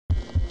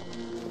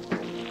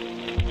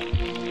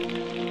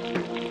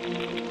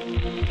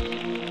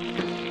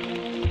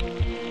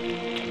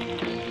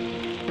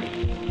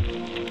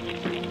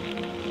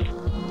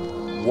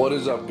What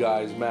is up,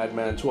 guys?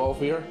 Madman12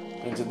 here,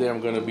 and today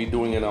I'm going to be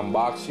doing an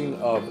unboxing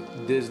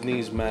of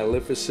Disney's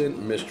Maleficent,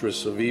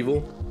 Mistress of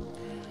Evil.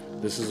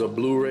 This is a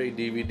Blu-ray,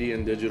 DVD,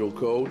 and digital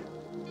code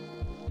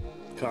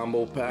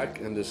combo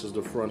pack, and this is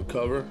the front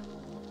cover.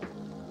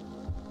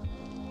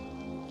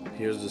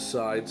 Here's the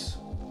sides,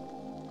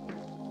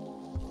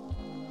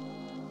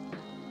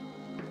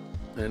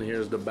 and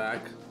here's the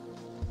back.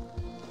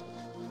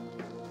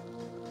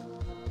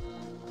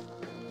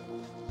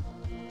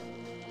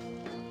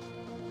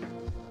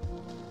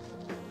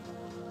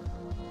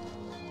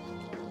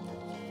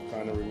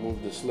 Trying to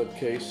remove the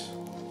slipcase,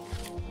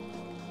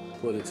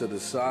 put it to the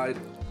side,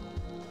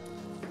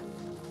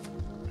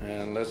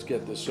 and let's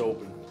get this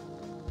open.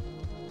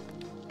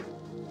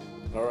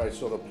 Alright,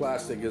 so the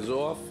plastic is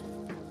off,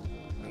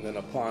 and then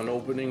upon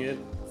opening it,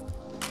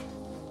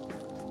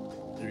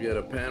 you get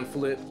a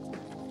pamphlet,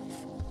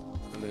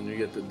 and then you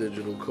get the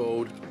digital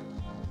code.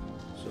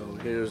 So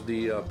here's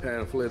the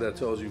pamphlet that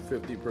tells you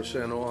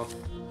 50% off.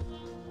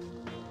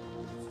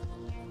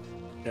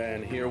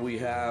 And here we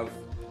have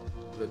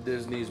the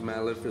Disney's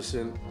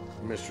Maleficent,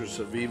 Mistress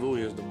of Evil.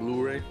 Here's the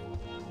Blu-ray.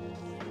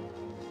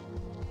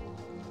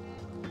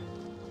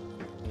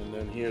 And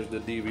then here's the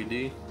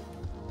DVD.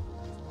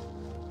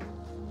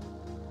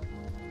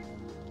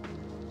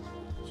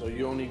 So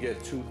you only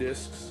get 2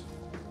 discs,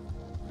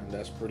 and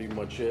that's pretty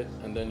much it.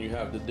 And then you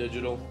have the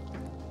digital.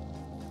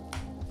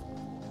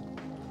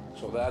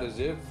 So that is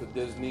it for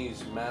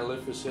Disney's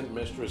Maleficent,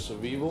 Mistress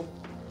of Evil.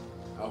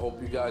 I hope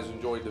you guys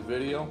enjoyed the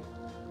video.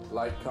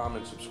 Like,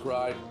 comment,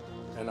 subscribe,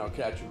 and I'll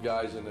catch you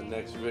guys in the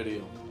next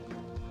video.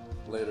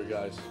 Later,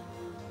 guys.